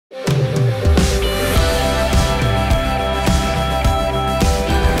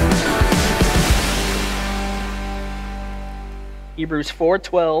Hebrews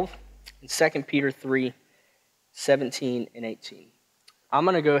 4:12 and 2 Peter 3:17 and 18. I'm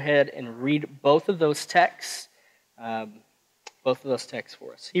going to go ahead and read both of those texts for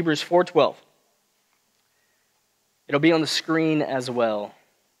us. Hebrews 4:12. It'll be on the screen as well.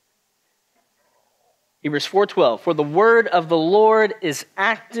 Hebrews 4:12. For the word of the Lord is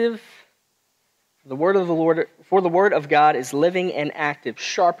active. The word of God is living and active,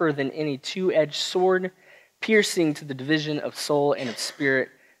 sharper than any two-edged sword, piercing to the division of soul and of spirit,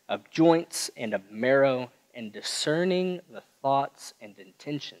 of joints and of marrow, and discerning the thoughts and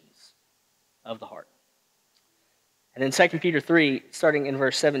intentions of the heart. And then 2 Peter 3, starting in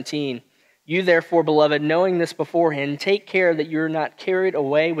verse 17, you therefore, beloved, knowing this beforehand, take care that you are not carried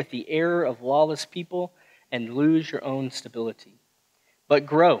away with the error of lawless people and lose your own stability, but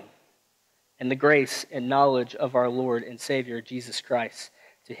grow in the grace and knowledge of our Lord and Savior, Jesus Christ.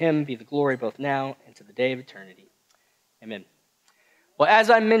 To him be the glory both now and to the day of eternity. Amen. Well, as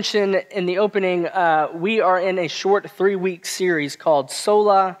I mentioned in the opening, we are in a short 3-week series called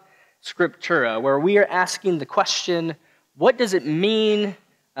Sola Scriptura, where we are asking the question, what does it mean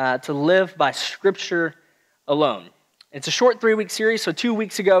to live by Scripture alone? It's a short 3-week series, so 2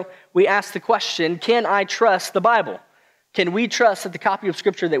 weeks ago, we asked the question, can I trust the Bible? Can we trust that the copy of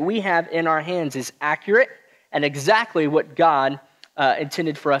Scripture that we have in our hands is accurate and exactly what God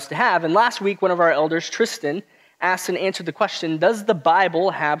intended for us to have? And last week, one of our elders, Tristan, asked and answered the question, does the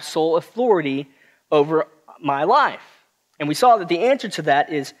Bible have sole authority over my life? And we saw that the answer to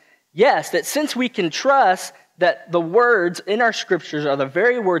that is yes, that since we can trust that the words in our Scriptures are the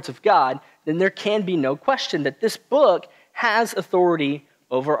very words of God, then there can be no question that this book has authority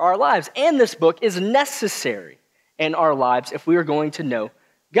over our lives. And this book is necessary in our lives if we are going to know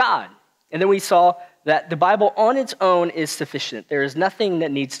God. And then we saw that the Bible on its own is sufficient. There is nothing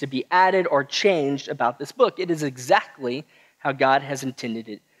that needs to be added or changed about this book. It is exactly how God has intended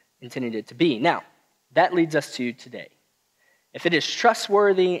it to be. Now, that leads us to today. If it is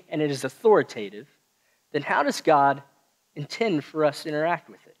trustworthy and it is authoritative, then how does God intend for us to interact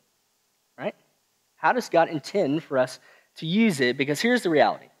with it? Right? How does God intend for us to use it? Because here's the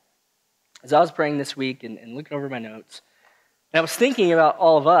reality. As I was praying this week and looking over my notes, and I was thinking about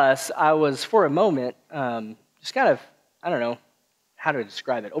all of us, I was, for a moment, just kind of, I don't know how to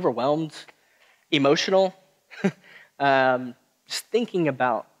describe it, overwhelmed, emotional, just thinking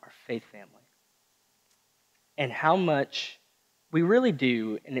about our faith family and how much we really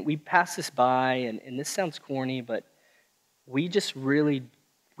do, and we pass this by, and this sounds corny, but we just really,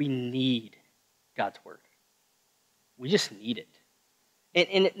 we need God's word. We just need it.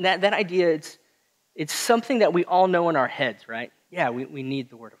 And that idea, it's something that we all know in our heads, right? Yeah, we need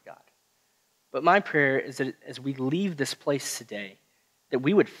the word of God. But my prayer is that as we leave this place today, that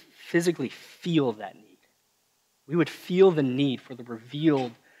we would physically feel that need. We would feel the need for the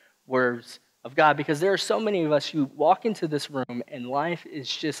revealed words of God, because there are so many of us who walk into this room and life is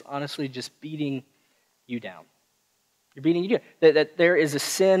just honestly just beating you down. You're beating you down. That there is a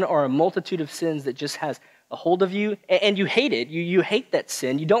sin or a multitude of sins that just has a hold of you, and you hate it. You hate that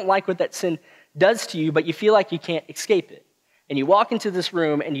sin. You don't like what that sin does to you, but you feel like you can't escape it. And you walk into this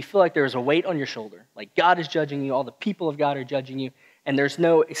room and you feel like there's a weight on your shoulder, like God is judging you, all the people of God are judging you, and there's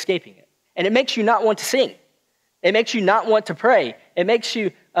no escaping it. And it makes you not want to sing. It makes you not want to pray. It makes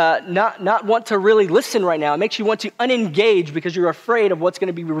you not want to really listen right now. It makes you want to unengage because you're afraid of what's going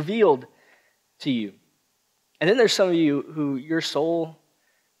to be revealed to you. And then there's some of you who your soul,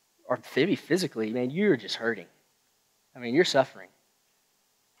 or maybe physically, man, you're just hurting. I mean, you're suffering.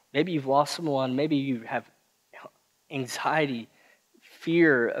 Maybe you've lost someone. Maybe you have anxiety,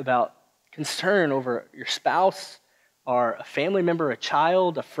 fear about concern over your spouse or a family member, a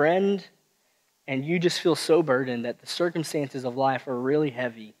child, a friend, and you just feel so burdened that the circumstances of life are really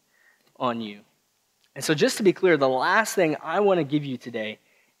heavy on you. And so just to be clear, the last thing I want to give you today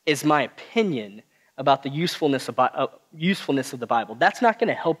is my opinion about the usefulness of the Bible. That's not going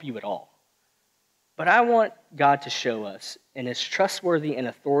to help you at all. But I want God to show us in his trustworthy and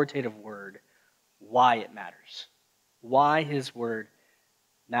authoritative word why it matters. Why his word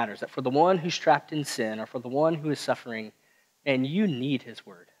matters. That for the one who's trapped in sin or for the one who is suffering, and you need his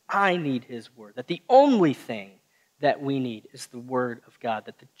word. I need his word. That the only thing that we need is the word of God.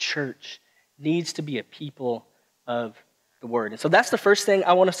 That the church needs to be a people of the word. And so that's the first thing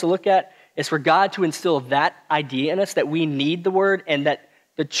I want us to look at, is for God to instill that idea in us, that we need the word, and that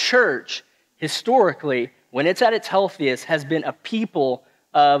the church, historically, when it's at its healthiest, has been a people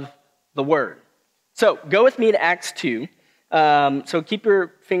of the word. So go with me to Acts 2. So keep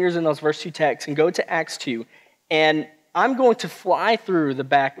your fingers in those verse 2 texts and go to Acts 2. And I'm going to fly through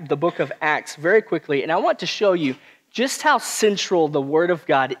the book of Acts very quickly, and I want to show you just how central the Word of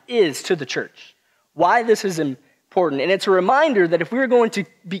God is to the church. Why this is important. And it's a reminder that if we are going to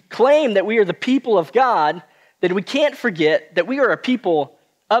claim that we are the people of God, that we can't forget that we are a people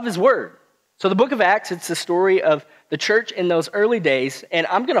of His Word. So the book of Acts, it's the story of the church in those early days. And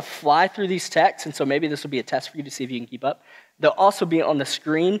I'm going to fly through these texts, and so maybe this will be a test for you to see if you can keep up. They'll also be on the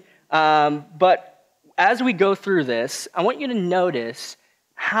screen. But as we go through this, I want you to notice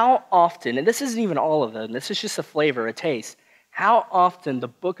how often, and this isn't even all of them, this is just a flavor, a taste, how often the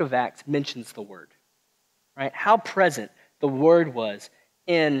book of Acts mentions the Word, right? How present the Word was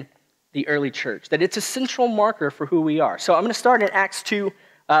in the early church, that it's a central marker for who we are. So I'm going to start in Acts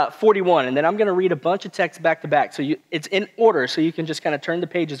 2:41, and then I'm going to read a bunch of texts back to back. So it's in order, so you can just kind of turn the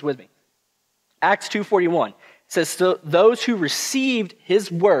pages with me. Acts 2:41 says, so those who received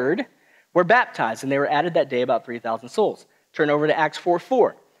His Word were baptized, and they were added that day about 3,000 souls. Turn over to Acts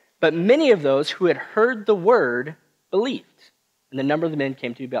 4:4. But many of those who had heard the word believed, and the number of the men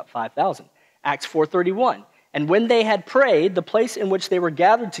came to be about 5,000. Acts 4:31. And when they had prayed, the place in which they were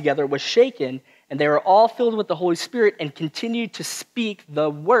gathered together was shaken, and they were all filled with the Holy Spirit and continued to speak the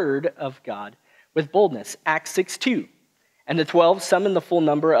word of God with boldness. Acts 6:2. And the 12 summoned the full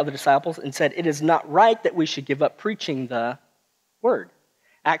number of the disciples and said, it is not right that we should give up preaching the word.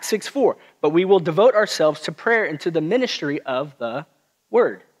 Acts 6:4, but we will devote ourselves to prayer and to the ministry of the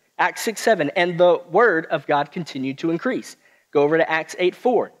word. Acts 6:7, and the word of God continued to increase. Go over to Acts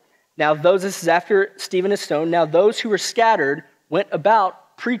 8:4. Now those, this is after Stephen is stoned, now those who were scattered went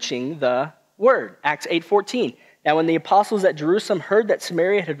about preaching the word. Acts 8:14, now when the apostles at Jerusalem heard that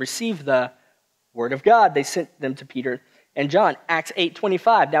Samaria had received the word of God, they sent them to Peter and John. Acts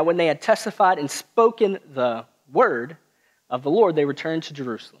 8:25, now when they had testified and spoken the word of the Lord, they returned to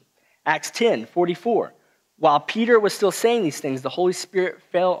Jerusalem. Acts 10:44. While Peter was still saying these things, the Holy Spirit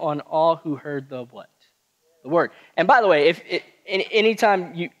fell on all who heard the what? The word. And by the way,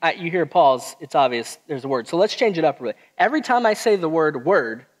 anytime you hear a pause, it's obvious there's a word. So let's change it up really. Every time I say the word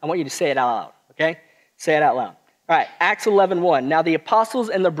word, I want you to say it out loud, okay? Say it out loud. All right, Acts 11:1. Now the apostles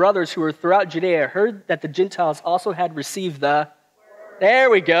and the brothers who were throughout Judea heard that the Gentiles also had received the word. There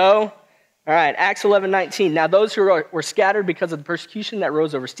we go. All right, Acts 11:19. Now those who were scattered because of the persecution that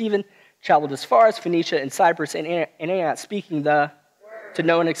rose over Stephen traveled as far as Phoenicia and Cyprus and Antioch, speaking the word to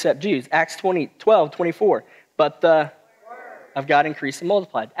no one except Jews. Acts 12:24. But the word of God increased and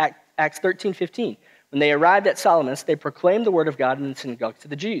multiplied. Acts 13:15. When they arrived at Salamis, they proclaimed the word of God in the synagogues to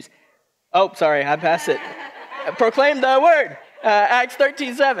the Jews. Oh, sorry, I passed it. Proclaimed the word. Acts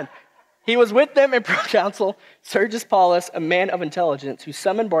 13:7. He was with them in proconsul, Sergius Paulus, a man of intelligence, who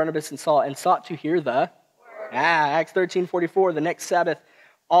summoned Barnabas and Saul and sought to hear the word. Acts 13:44, the next Sabbath,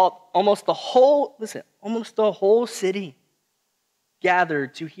 almost the whole city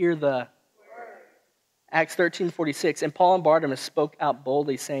gathered to hear the word. Acts 13:46, and Paul and Barnabas spoke out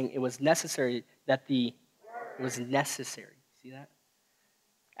boldly, saying it was necessary that it was necessary. See that?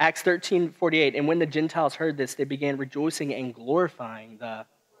 Acts 13:48, and when the Gentiles heard this, they began rejoicing and glorifying the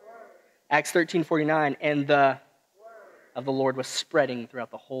Acts 13:49, and the word of the Lord was spreading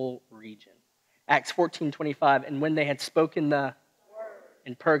throughout the whole region. Acts 14:25, and when they had spoken the word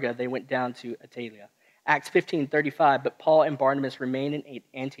in Perga, they went down to Attalia. Acts 15:35, but Paul and Barnabas remained in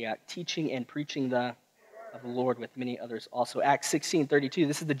Antioch, teaching and preaching the of the Lord with many others also. Acts 16:32,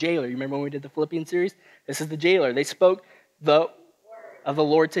 this is the jailer. You remember when we did the Philippians series? This is the jailer. They spoke the word of the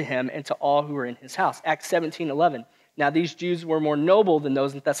Lord to him and to all who were in his house. Acts 17:11. Now these Jews were more noble than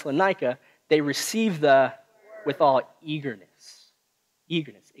those in Thessalonica. They received the with all eagerness,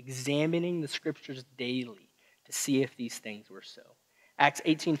 examining the scriptures daily to see if these things were so. Acts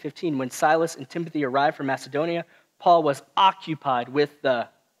 18:15. When Silas and Timothy arrived from Macedonia, Paul was occupied with the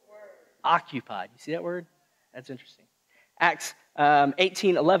word. Occupied. You see that word? That's interesting. Acts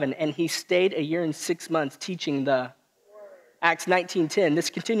 18:11. And he stayed a year and 6 months teaching the Acts 19:10,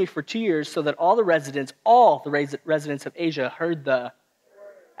 this continued for 2 years so that all the residents of Asia heard the word.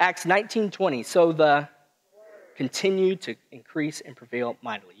 Acts 19:20, so the word continued to increase and prevail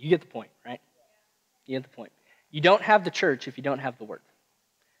mightily. You get the point, right? You get the point. You don't have the church if you don't have the word.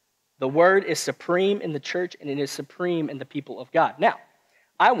 The word is supreme in the church and it is supreme in the people of God. Now,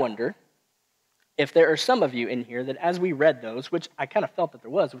 I wonder if there are some of you in here that as we read those, which I kind of felt that there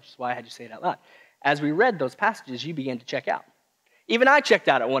was, which is why I had you say it out loud, as we read those passages, you began to check out. Even I checked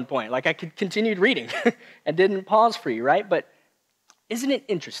out at one point. Like I continued reading and didn't pause for you, right? But isn't it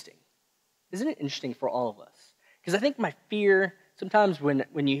interesting? Isn't it interesting for all of us? Because I think my fear, sometimes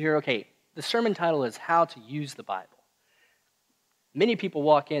when you hear, okay, the sermon title is How to Use the Bible. Many people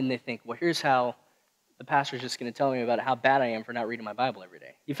walk in and they think, well, here's how the pastor's just going to tell me about how bad I am for not reading my Bible every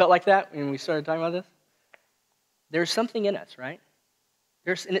day. You felt like that when we started talking about this? there's something in us, right?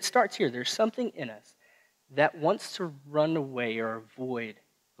 And it starts here. There's something in us that wants to run away or avoid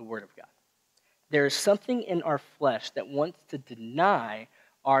the Word of God. There is something in our flesh that wants to deny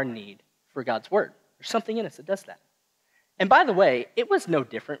our need for God's Word. There's something in us that does that. And by the way, it was no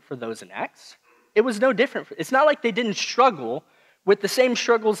different for those in Acts. It was no different. It's not like they didn't struggle with the same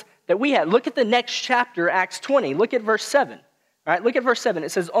struggles that we had. Look at the next chapter, Acts 20. Look at verse 7. All right, look at verse 7.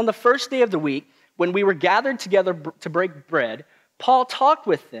 It says, on the first day of the week, when we were gathered together to break bread, Paul talked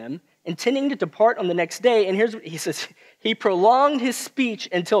with them, intending to depart on the next day. And here's what he says. He prolonged his speech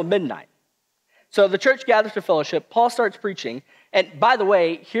until midnight. So the church gathers for fellowship. Paul starts preaching. And by the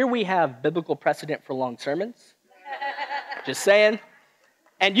way, here we have biblical precedent for long sermons. Just saying.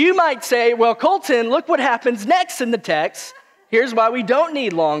 And you might say, well, Colton, look what happens next in the text. Here's why we don't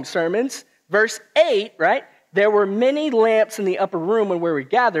need long sermons. Verse 8, right? There were many lamps in the upper room where we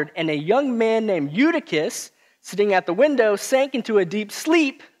gathered, and a young man named Eutychus, sitting at the window, sank into a deep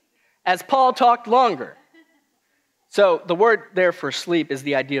sleep as Paul talked longer. So the word there for sleep is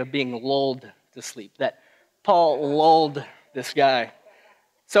the idea of being lulled to sleep, that Paul lulled this guy.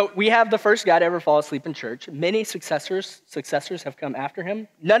 So we have the first guy to ever fall asleep in church. Many successors have come after him.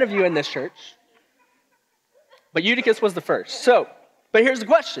 None of you in this church. But Eutychus was the first. But here's the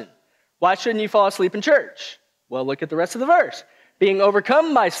question. Why shouldn't you fall asleep in church? Well, look at the rest of the verse. Being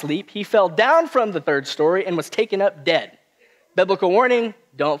overcome by sleep, he fell down from the third story and was taken up dead. Biblical warning,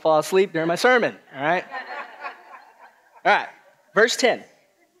 don't fall asleep during my sermon, all right? All right, verse 10.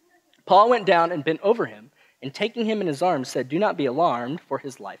 Paul went down and bent over him, and taking him in his arms said, do not be alarmed, for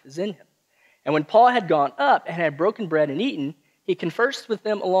his life is in him. And when Paul had gone up and had broken bread and eaten, he conversed with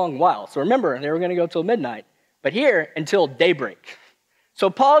them a long while. So remember, they were going to go till midnight, but here until daybreak. So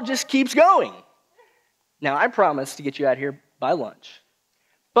Paul just keeps going. Now, I promise to get you out here by lunch.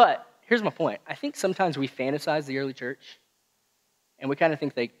 But here's my point. I think sometimes we fantasize the early church, and we kind of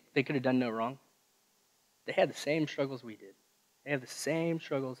think they could have done no wrong. They had the same struggles we did. They have the same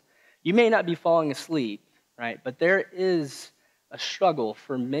struggles. You may not be falling asleep, right? But there is a struggle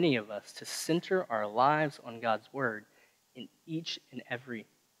for many of us to center our lives on God's word in each and every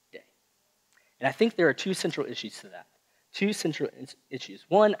day. And I think there are two central issues to that. Two central issues.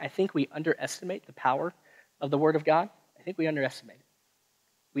 One, I think we underestimate the power of the Word of God. I think we underestimate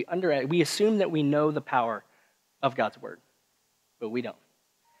it. We assume that we know the power of God's Word, but we don't.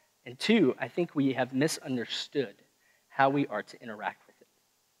 And two, I think we have misunderstood how we are to interact with it.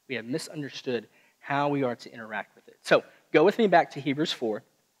 We have misunderstood how we are to interact with it. So go with me back to Hebrews 4.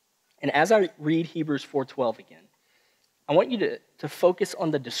 And as I read Hebrews 4:12 again, I want you to focus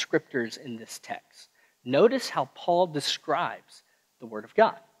on the descriptors in this text. Notice how Paul describes the Word of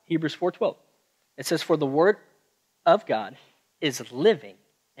God. Hebrews 4:12. It says, for the Word of God is living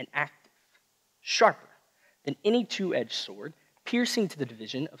and active, sharper than any two-edged sword, piercing to the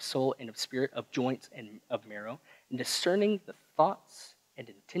division of soul and of spirit, of joints and of marrow, and discerning the thoughts and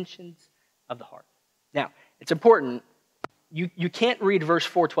intentions of the heart. Now, it's important. You can't read verse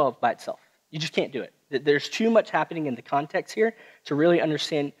 4:12 by itself. You just can't do it. There's too much happening in the context here to really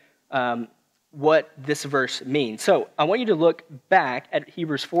understand what this verse means. So I want you to look back at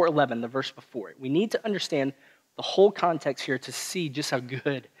Hebrews 4:11, the verse before it. We need to understand the whole context here to see just how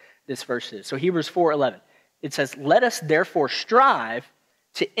good this verse is. So Hebrews 4:11, it says, let us therefore strive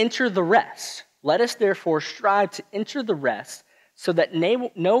to enter the rest. Let us therefore strive to enter the rest so that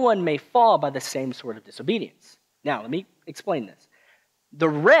no one may fall by the same sort of disobedience. Now, let me explain this. The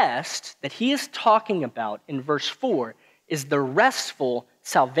rest that he is talking about in verse 4 is the restful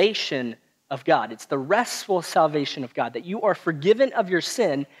salvation of God. It's the restful salvation of God, that you are forgiven of your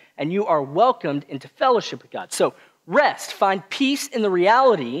sin and you are welcomed into fellowship with God. So rest, find peace in the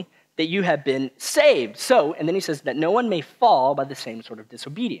reality that you have been saved. So, and then he says that no one may fall by the same sort of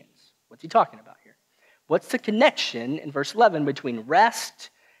disobedience. What's he talking about here? What's the connection in verse 11 between rest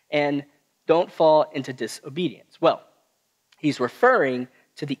and don't fall into disobedience? Well, he's referring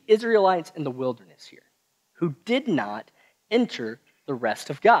to the Israelites in the wilderness here, who did not enter the rest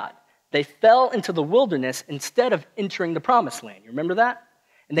of God. They fell into the wilderness instead of entering the promised land. You remember that?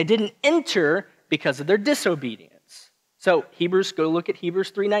 And they didn't enter because of their disobedience. So go look at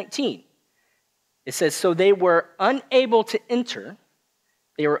Hebrews 3:19. It says, so they were unable to enter.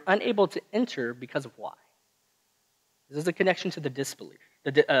 They were unable to enter because of why? This is a connection to the disbelief,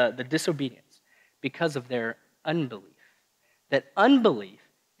 the disobedience, because of their unbelief. That unbelief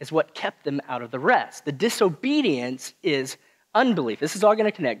is what kept them out of the rest. The disobedience is unbelief. This is all going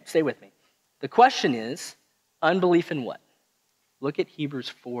to connect. Stay with me. The question is, unbelief in what? Look at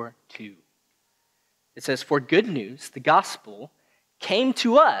Hebrews 4:2. It says, for good news, the gospel, came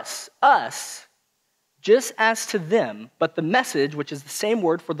to us, just as to them, but the message, which is the same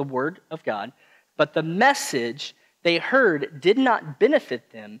word for the word of God, but the message they heard did not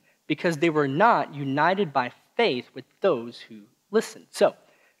benefit them because they were not united by faith with those who listened. So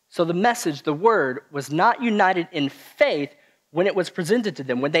the message, the word, was not united in faith when it was presented to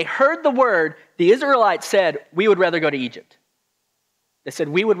them. When they heard the word, the Israelites said, we would rather go to Egypt. They said,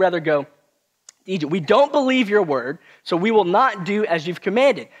 we would rather go to Egypt. We don't believe your word, so we will not do as you've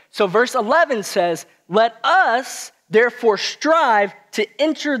commanded. So verse 11 says, let us therefore strive to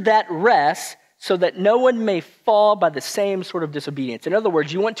enter that rest so that no one may fall by the same sort of disobedience. In other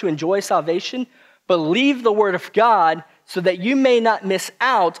words, you want to enjoy salvation, believe the word of God so that you may not miss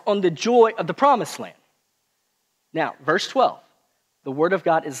out on the joy of the promised land. Now, verse 12, the word of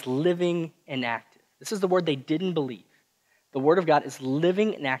God is living and active. This is the word they didn't believe. The word of God is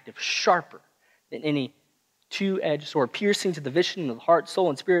living and active, sharper than any two-edged sword, piercing to the division of the heart, soul,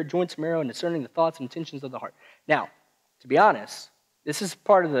 and spirit, joints, marrow, and discerning the thoughts and intentions of the heart. Now, to be honest, this is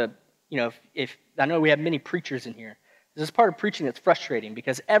part of the, if I know we have many preachers in here, this is part of preaching that's frustrating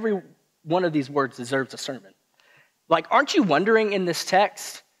because every one of these words deserves a sermon. Like, aren't you wondering in this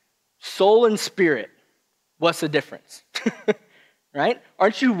text, soul and spirit, what's the difference? Right?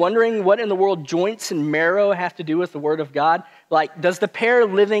 Aren't you wondering what in the world joints and marrow have to do with the word of God? Like, does the pair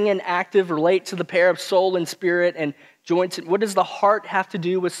living and active relate to the pair of soul and spirit and joints? And what does the heart have to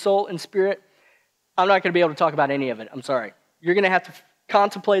do with soul and spirit? I'm not going to be able to talk about any of it. I'm sorry. You're going to have to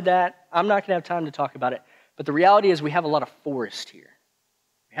contemplate that. I'm not going to have time to talk about it. But the reality is we have a lot of forest here.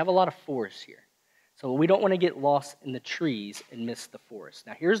 We have a lot of forest here. So we don't want to get lost in the trees and miss the forest.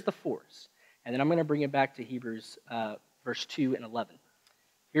 Now, here's the forest. And then I'm going to bring it back to Hebrews verse 2 and 11.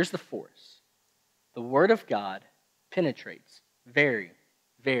 Here's the force. The word of God penetrates very,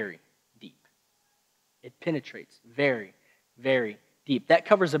 very deep. It penetrates very, very deep. That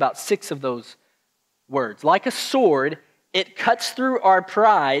covers about 6 of those words. Like a sword, it cuts through our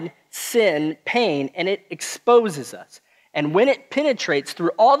pride, sin, pain, and it exposes us. And when it penetrates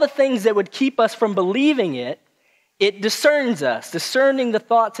through all the things that would keep us from believing it, it discerns us, discerning the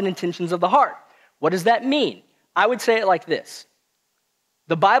thoughts and intentions of the heart. What does that mean? I would say it like this.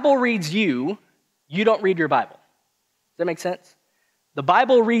 The Bible reads you, you don't read your Bible. Does that make sense? The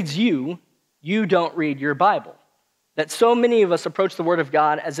Bible reads you, you don't read your Bible. That so many of us approach the Word of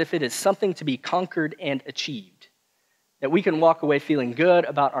God as if it is something to be conquered and achieved. That we can walk away feeling good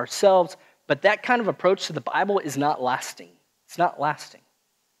about ourselves, but that kind of approach to the Bible is not lasting. It's not lasting.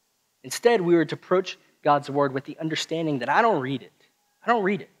 Instead, we are to approach God's Word with the understanding that I don't read it. I don't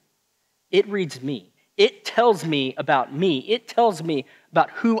read it. It reads me. It tells me about me. It tells me about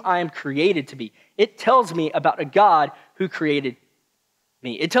who I am created to be. It tells me about a God who created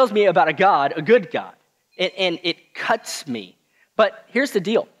me. It tells me about a God, a good God, and it cuts me. But here's the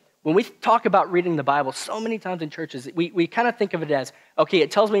deal. When we talk about reading the Bible, so many times in churches, we kind of think of it as, okay,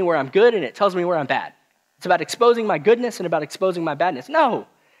 it tells me where I'm good and it tells me where I'm bad. It's about exposing my goodness and about exposing my badness. No,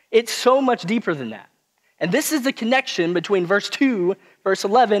 it's so much deeper than that. And this is the connection between verse 2, verse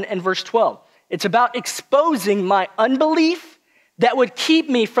 11, and verse 12. It's about exposing my unbelief that would keep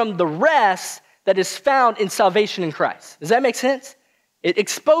me from the rest that is found in salvation in Christ. Does that make sense? It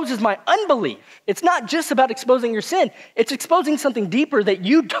exposes my unbelief. It's not just about exposing your sin. It's exposing something deeper, that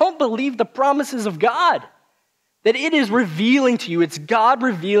you don't believe the promises of God. That it is revealing to you. It's God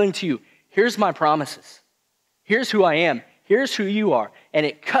revealing to you. Here's my promises. Here's who I am. Here's who you are. And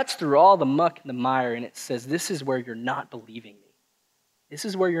it cuts through all the muck and the mire, and it says, this is where you're not believing me. This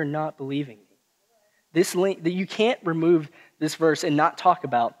is where you're not believing me. This link, that you can't remove this verse and not talk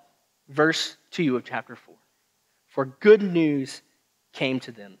about verse 2 of chapter 4. For good news came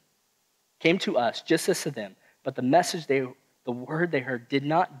to them, came to us just as to them, but the word they heard did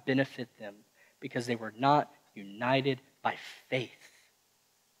not benefit them because they were not united by faith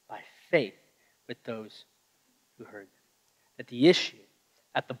with those who heard them. That the issue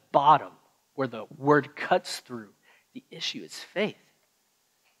at the bottom, where the word cuts through, the issue is faith.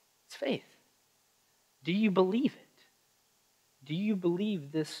 It's faith. Do you believe it? Do you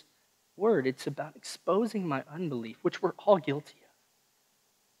believe this word? It's about exposing my unbelief, which we're all guilty of.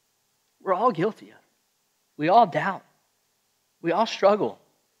 We're all guilty of. We all doubt. We all struggle.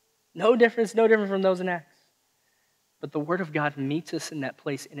 No different from those in Acts. But the Word of God meets us in that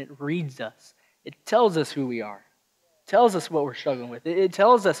place, and it reads us. It tells us who we are. It tells us what we're struggling with. It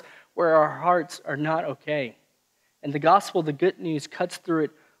tells us where our hearts are not okay. And the gospel, the good news, cuts through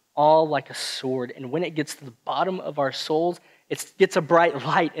it all like a sword. And when it gets to the bottom of our souls, it gets a bright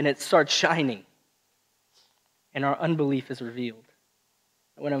light and it starts shining. And our unbelief is revealed.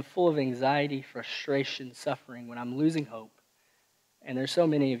 When I'm full of anxiety, frustration, suffering, when I'm losing hope, and there's so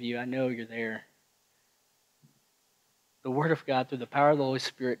many of you, I know you're there, The Word of God, through the power of the Holy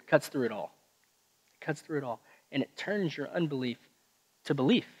Spirit, cuts through it all. It cuts through it all. And it turns your unbelief to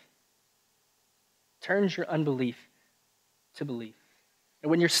belief. Turns your unbelief to belief. And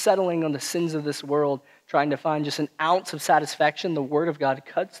when you're settling on the sins of this world, trying to find just an ounce of satisfaction, the Word of God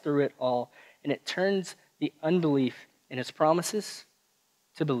cuts through it all, and it turns the unbelief in His promises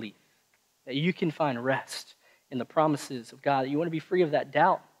to belief. That you can find rest in the promises of God. That you want to be free of that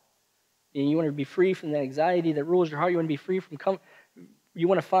doubt. And you want to be free from the anxiety that rules your heart. You want to be free from you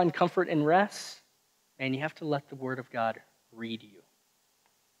want to find comfort and rest. And you have to let the Word of God read you.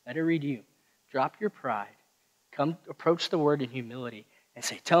 Let it read you. Drop your pride. Come approach the Word in humility and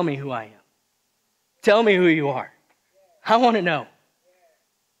say, tell me who I am. Tell me who you are. I want to know.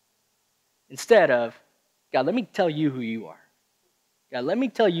 Instead of, God, let me tell you who you are. God, let me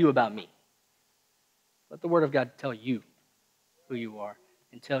tell you about me. Let the Word of God tell you who you are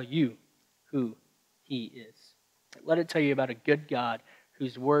and tell you who He is. Let it tell you about a good God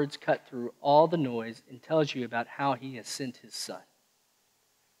whose words cut through all the noise and tells you about how He has sent His Son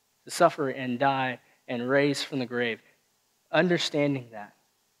to suffer and die and raise from the grave. Understanding that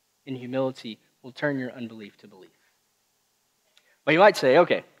in humility will turn your unbelief to belief. But you might say,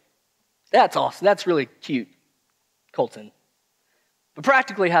 okay, that's awesome. That's really cute, Colton. But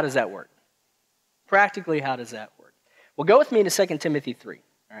practically, how does that work? Practically, how does that work? Well, go with me to 2 Timothy 3.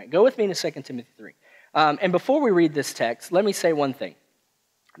 All right, go with me to 2 Timothy 3. And before we read this text, let me say one thing.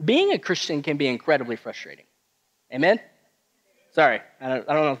 Being a Christian can be incredibly frustrating. Amen? Sorry, I don't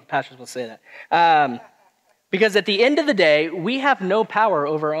know if the pastors will say that. Because at the end of the day, we have no power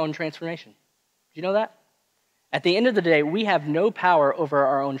over our own transformation. Do you know that? At the end of the day, we have no power over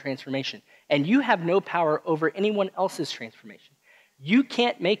our own transformation. And you have no power over anyone else's transformation. You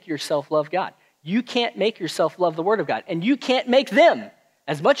can't make yourself love God. You can't make yourself love the Word of God. And you can't make them,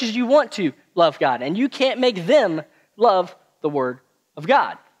 as much as you want to, love God. And you can't make them love the Word of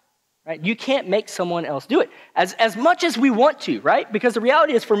God. Right? You can't make someone else do it. As much as we want to, right? Because the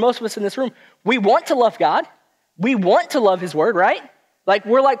reality is for most of us in this room, we want to love God. We want to love His Word, right? Like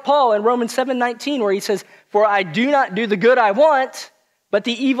we're like Paul in Romans 7:19 where he says, for I do not do the good I want, but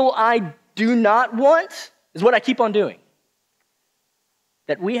the evil I do not want is what I keep on doing.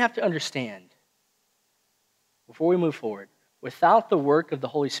 That we have to understand before we move forward, without the work of the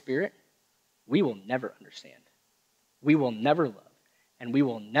Holy Spirit, we will never understand. We will never love. And we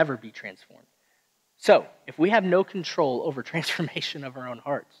will never be transformed. So, if we have no control over transformation of our own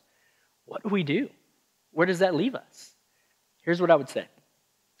hearts, what do? Where does that leave us? Here's what I would say.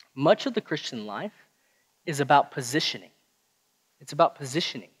 Much of the Christian life is about positioning. It's about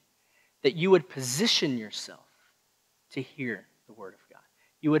positioning. That you would position yourself to hear the Word of God.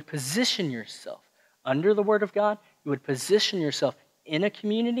 You would position yourself under the Word of God. You would position yourself in a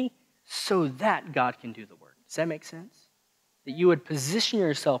community so that God can do the work. Does that make sense? That you would position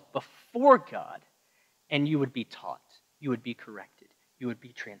yourself before God and you would be taught, you would be corrected, you would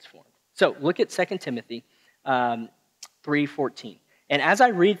be transformed. So look at 2 Timothy 3:14. And as I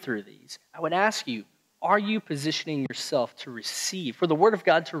read through these, I would ask you, are you positioning yourself to receive, for the Word of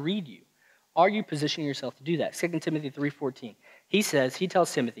God to read you? Are you positioning yourself to do that? 2 Timothy 3:14. He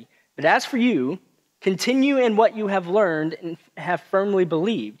tells Timothy, but as for you, continue in what you have learned and have firmly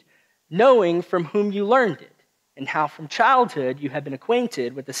believed, knowing from whom you learned it, and how from childhood you have been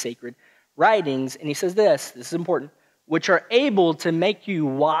acquainted with the sacred writings. And he says this is important, which are able to make you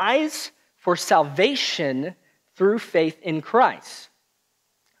wise for salvation through faith in Christ.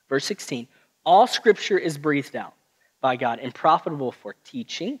 Verse 16, all Scripture is breathed out by God and profitable for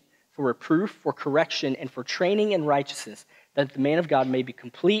teaching, for reproof, for correction, and for training in righteousness, that the man of God may be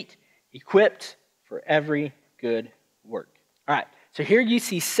complete, equipped for every good work. All right, so here you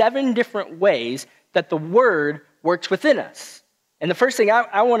see 7 different ways that the Word works within us. And the first thing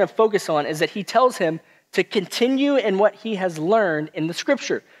I want to focus on is that he tells him to continue in what he has learned in the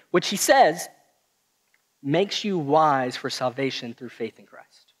Scripture, which he says makes you wise for salvation through faith in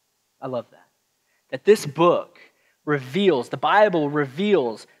Christ. I love that. That this book reveals, the Bible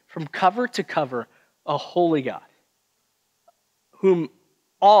reveals from cover to cover a holy God whom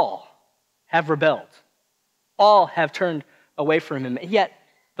all have rebelled, all have turned away from him. And yet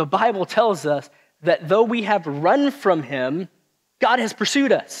the Bible tells us that though we have run from him, God has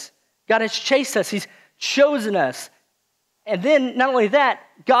pursued us. God has chased us. He's chosen us. And then, not only that,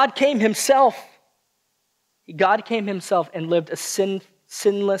 God came himself. God came himself and lived a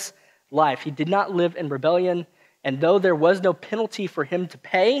sinless life. He did not live in rebellion. And though there was no penalty for him to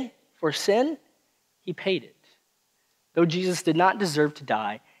pay for sin, he paid it. Though Jesus did not deserve to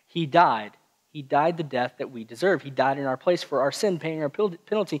die, he died. He died the death that we deserve. He died in our place for our sin, paying our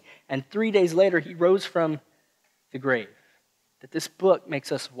penalty. And 3 days later, he rose from the grave, that this book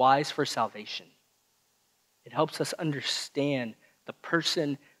makes us wise for salvation. It helps us understand the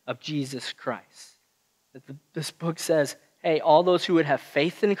person of Jesus Christ. That this book says, hey, all those who would have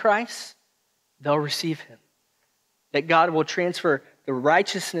faith in Christ, they'll receive him. That God will transfer the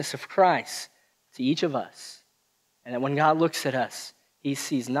righteousness of Christ to each of us. And that when God looks at us, he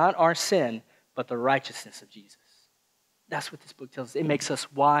sees not our sin, but the righteousness of Jesus. That's what this book tells us. It makes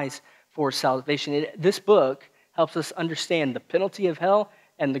us wise for salvation. This book helps us understand the penalty of hell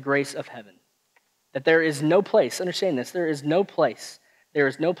and the grace of heaven. That there is no place, understand this, there is no place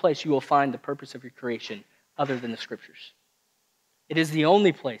you will find the purpose of your creation other than the Scriptures. It is the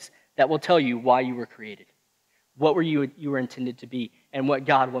only place that will tell you why you were created, what you were intended to be, and what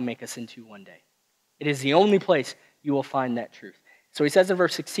God will make us into one day. It is the only place you will find that truth. So he says in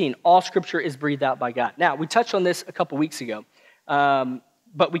verse 16, all Scripture is breathed out by God. Now, we touched on this a couple weeks ago,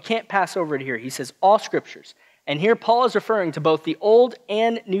 but we can't pass over it here. He says all Scriptures. And here Paul is referring to both the Old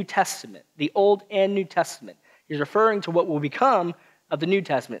and New Testament. The Old and New Testament. He's referring to what will become of the New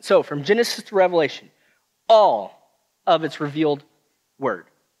Testament. So from Genesis to Revelation, all of its revealed word.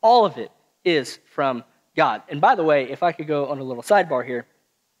 All of it is from God. And by the way, if I could go on a little sidebar here,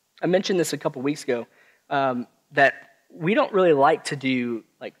 I mentioned this a couple weeks ago, that we don't really like to do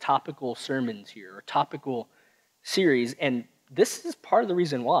like topical sermons here or topical series, and this is part of the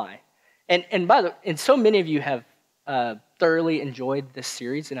reason why. And so many of you have thoroughly enjoyed this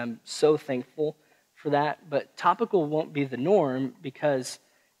series, and I'm so thankful for that. But topical won't be the norm because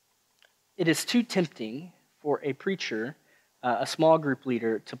it is too tempting for a preacher, a small group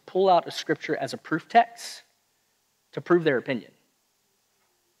leader, to pull out a scripture as a proof text to prove their opinion,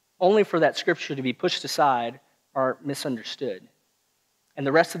 only for that scripture to be pushed aside or misunderstood. And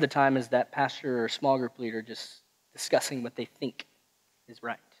the rest of the time is that pastor or small group leader just discussing what they think is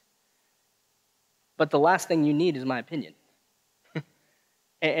right. But the last thing you need is my opinion.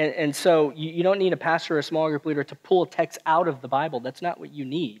 and so you don't need a pastor or a small group leader to pull a text out of the Bible. That's not what you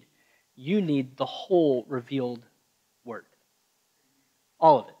need. You need the whole revealed word.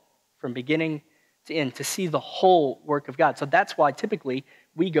 All of it, from beginning to end, to see the whole work of God. So that's why typically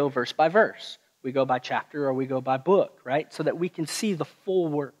we go verse by verse. We go by chapter or we go by book, right? So that we can see the full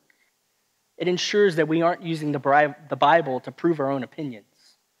work. It ensures that we aren't using the Bible to prove our own opinions.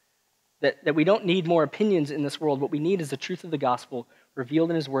 That we don't need more opinions in this world. What we need is the truth of the gospel revealed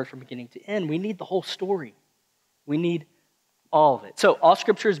in his word from beginning to end. We need the whole story. We need all of it. So all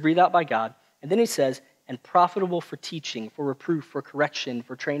Scripture is breathed out by God. And then he says, and profitable for teaching, for reproof, for correction,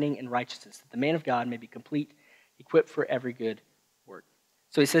 for training in righteousness, that the man of God may be complete, equipped for every good work.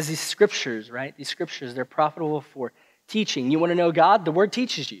 So he says these Scriptures, right? These Scriptures, they're profitable for teaching. You want to know God? The word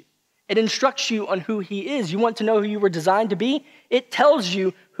teaches you. It instructs you on who he is. You want to know who you were designed to be? It tells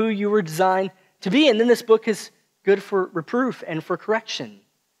you who you were designed to be. And then this book is good for reproof and for correction.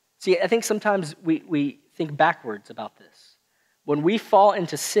 See, I think sometimes we think backwards about this. When we fall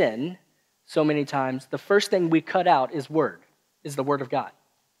into sin, so many times, the first thing we cut out is the word of God.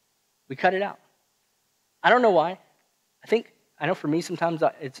 We cut it out. I don't know why. I know for me sometimes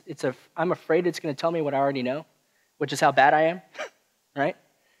I'm afraid it's going to tell me what I already know, which is how bad I am, right?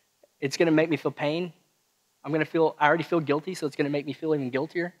 It's going to make me feel pain. I already feel guilty, so it's going to make me feel even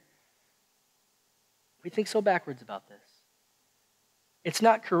guiltier. We think so backwards about this. It's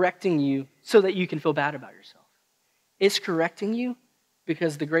not correcting you so that you can feel bad about yourself. It's correcting you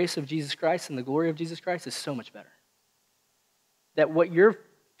because the grace of Jesus Christ and the glory of Jesus Christ is so much better. That what your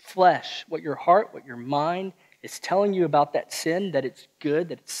flesh, what your heart, what your mind is telling you about that sin, that it's good,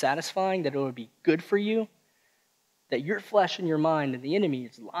 that it's satisfying, that it will be good for you, that your flesh and your mind and the enemy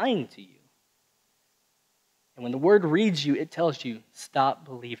is lying to you. And when the word reads you, it tells you, stop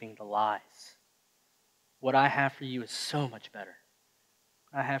believing the lies. What I have for you is so much better.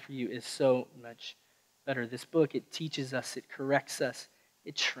 What I have for you is so much better. This book, it teaches us, it corrects us,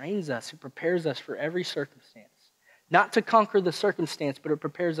 it trains us, it prepares us for every circumstance. Not to conquer the circumstance, but it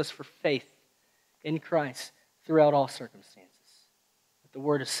prepares us for faith in Christ throughout all circumstances. That the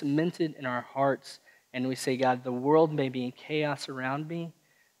word is cemented in our hearts, and we say, God, the world may be in chaos around me,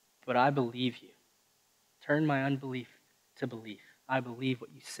 but I believe you. Turn my unbelief to belief. I believe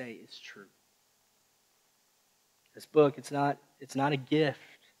what you say is true. This book, it's not a gift.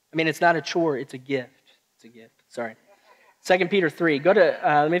 It's not a chore, it's a gift. It's a gift. Sorry. 2 Peter 3.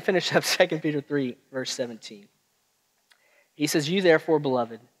 Let me finish up 2 Peter 3, verse 17. He says, you therefore,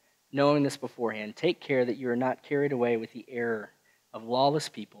 beloved, knowing this beforehand, take care that you are not carried away with the error of lawless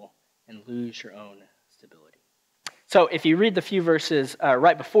people and lose your own stability. So if you read the few verses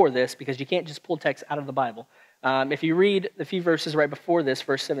right before this, because you can't just pull text out of the Bible, if you read the few verses right before this,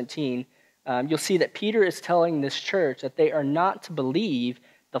 verse 17, you'll see that Peter is telling this church that they are not to believe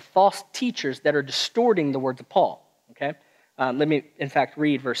the false teachers that are distorting the words of Paul. Okay? Let me, in fact,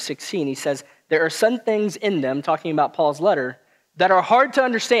 read verse 16. He says, there are some things in them, talking about Paul's letter, that are hard to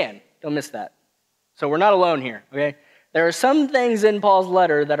understand. Don't miss that. So we're not alone here, okay? There are some things in Paul's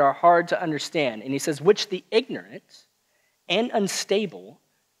letter that are hard to understand. And he says, which the ignorant and unstable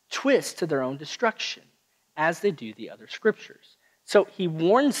twist to their own destruction, as they do the other scriptures. So he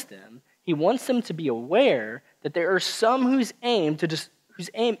warns them, he wants them to be aware that there are some whose aim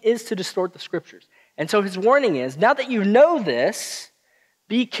is to distort the scriptures. And so his warning is, now that you know this,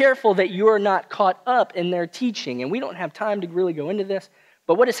 be careful that you are not caught up in their teaching. And we don't have time to really go into this,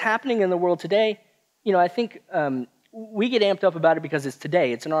 but what is happening in the world today, I think we get amped up about it because it's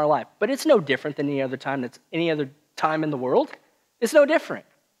today, it's in our life, but it's no different than any other time in the world. It's no different,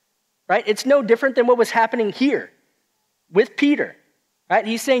 right? It's no different than what was happening here with Peter, right?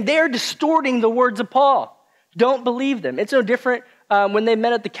 He's saying they are distorting the words of Paul. Don't believe them. It's no different when they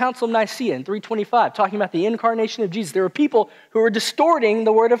met at the Council of Nicaea in 325, talking about the incarnation of Jesus. There were people who were distorting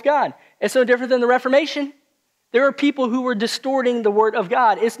the word of God. It's no different than the Reformation. There are people who were distorting the word of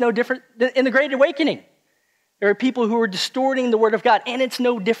God. It's no different than in the Great Awakening. There are people who are distorting the word of God, and it's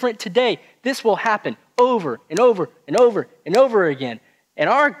no different today. This will happen over and over and over and over again. And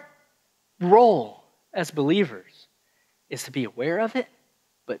our role as believers is to be aware of it,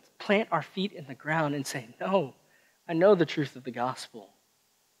 but plant our feet in the ground and say, no, I know the truth of the gospel.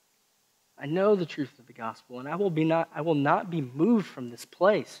 I know the truth of the gospel, and I will not be moved from this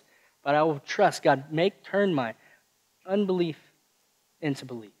place, but I will trust God, turn my unbelief into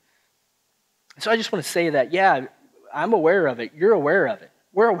belief. So I just want to say that, yeah, I'm aware of it. You're aware of it.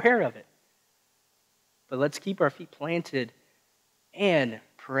 We're aware of it. But let's keep our feet planted and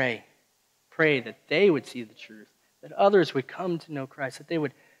pray. Pray that they would see the truth, that others would come to know Christ, that they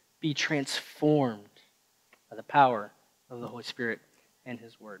would be transformed by the power of the Holy Spirit and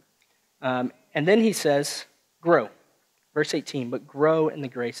his word. And then he says, grow. Verse 18, but grow in the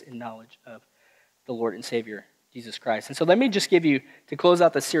grace and knowledge of the Lord and Savior, Jesus Christ. And so let me just give you, to close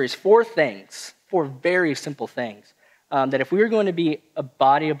out the series, 4 very simple things, that if we are going to be a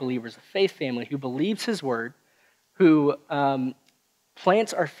body of believers, a faith family who believes his word, who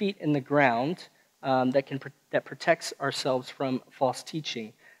plants our feet in the ground, that protects ourselves from false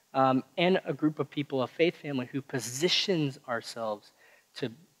teaching, and a group of people, a faith family who positions ourselves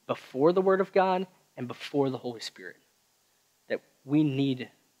to before the word of God and before the Holy Spirit, that we need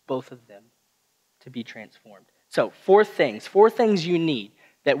both of them to be transformed. So 4 things you need,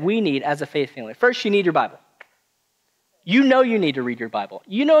 that we need as a faith family. First, you need your Bible. You know you need to read your Bible.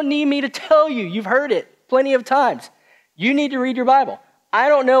 You don't need me to tell you. You've heard it plenty of times. You need to read your Bible. I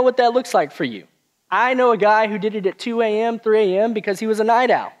don't know what that looks like for you. I know a guy who did it at 2 a.m., 3 a.m. because he was a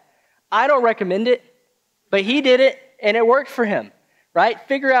night owl. I don't recommend it, but he did it and it worked for him, right?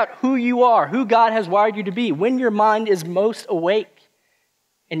 Figure out who you are, who God has wired you to be, when your mind is most awake,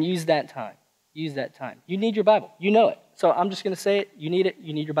 and use that time. Use that time. You need your Bible. You know it. So I'm just going to say it. You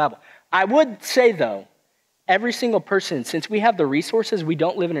need your Bible. I would say, though, every single person, since we have the resources, we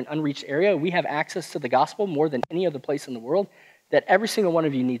don't live in an unreached area, we have access to the gospel more than any other place in the world, that every single one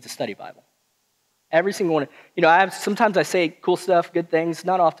of you needs a study Bible. Every single one. Sometimes I say cool stuff, good things,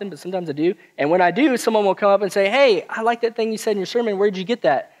 not often, but sometimes I do. And when I do, someone will come up and say, hey, I like that thing you said in your sermon. Where'd you get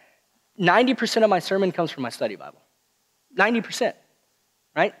that? 90% of my sermon comes from my study Bible. 90%.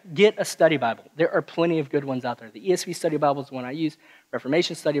 Right? Get a study Bible. There are plenty of good ones out there. The ESV study Bible is the one I use.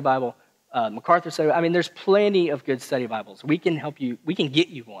 Reformation study Bible, MacArthur study Bible. I mean, there's plenty of good study Bibles. We can help you. We can get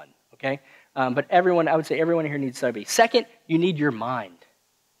you one, okay? But I would say everyone here needs a study Bible. Second, you need your mind.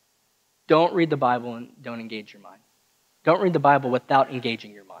 Don't read the Bible and don't engage your mind. Don't read the Bible without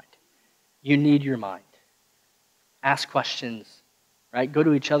engaging your mind. You need your mind. Ask questions, right? Go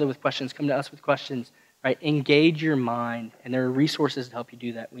to each other with questions. Come to us with questions. Right? Engage your mind, and there are resources to help you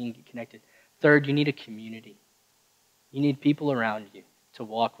do that. We can get connected. Third, you need a community. You need people around you to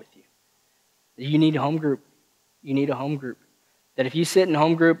walk with you. You need a home group. You need a home group. That if you sit in a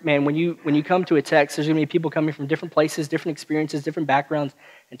home group, man, when you come to a text, there's going to be people coming from different places, different experiences, different backgrounds,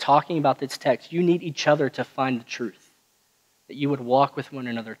 and talking about this text. You need each other to find the truth. That you would walk with one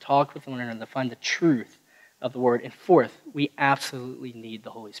another, talk with one another, find the truth of the word. And fourth, we absolutely need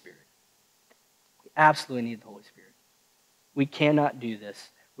the Holy Spirit. Absolutely need the Holy Spirit. We cannot do this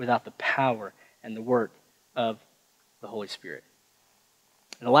without the power and the work of the Holy Spirit.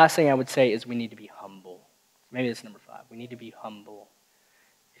 And the last thing I would say is we need to be humble. Maybe that's number 5. We need to be humble.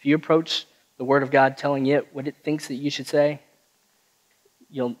 If you approach the Word of God telling it what it thinks that you should say,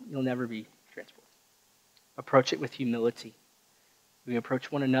 you'll never be transformed. Approach it with humility. we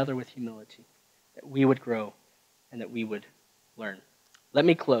approach one another with humility, that we would grow and that we would learn. Let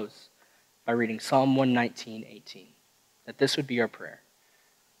me close by reading Psalm 119:18, that this would be our prayer.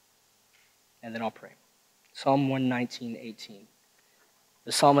 And then I'll pray. Psalm 119:18.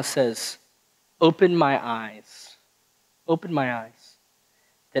 The psalmist says, open my eyes,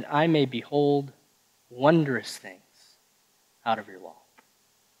 that I may behold wondrous things out of your law.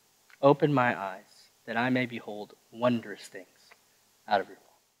 Open my eyes, that I may behold wondrous things out of your law.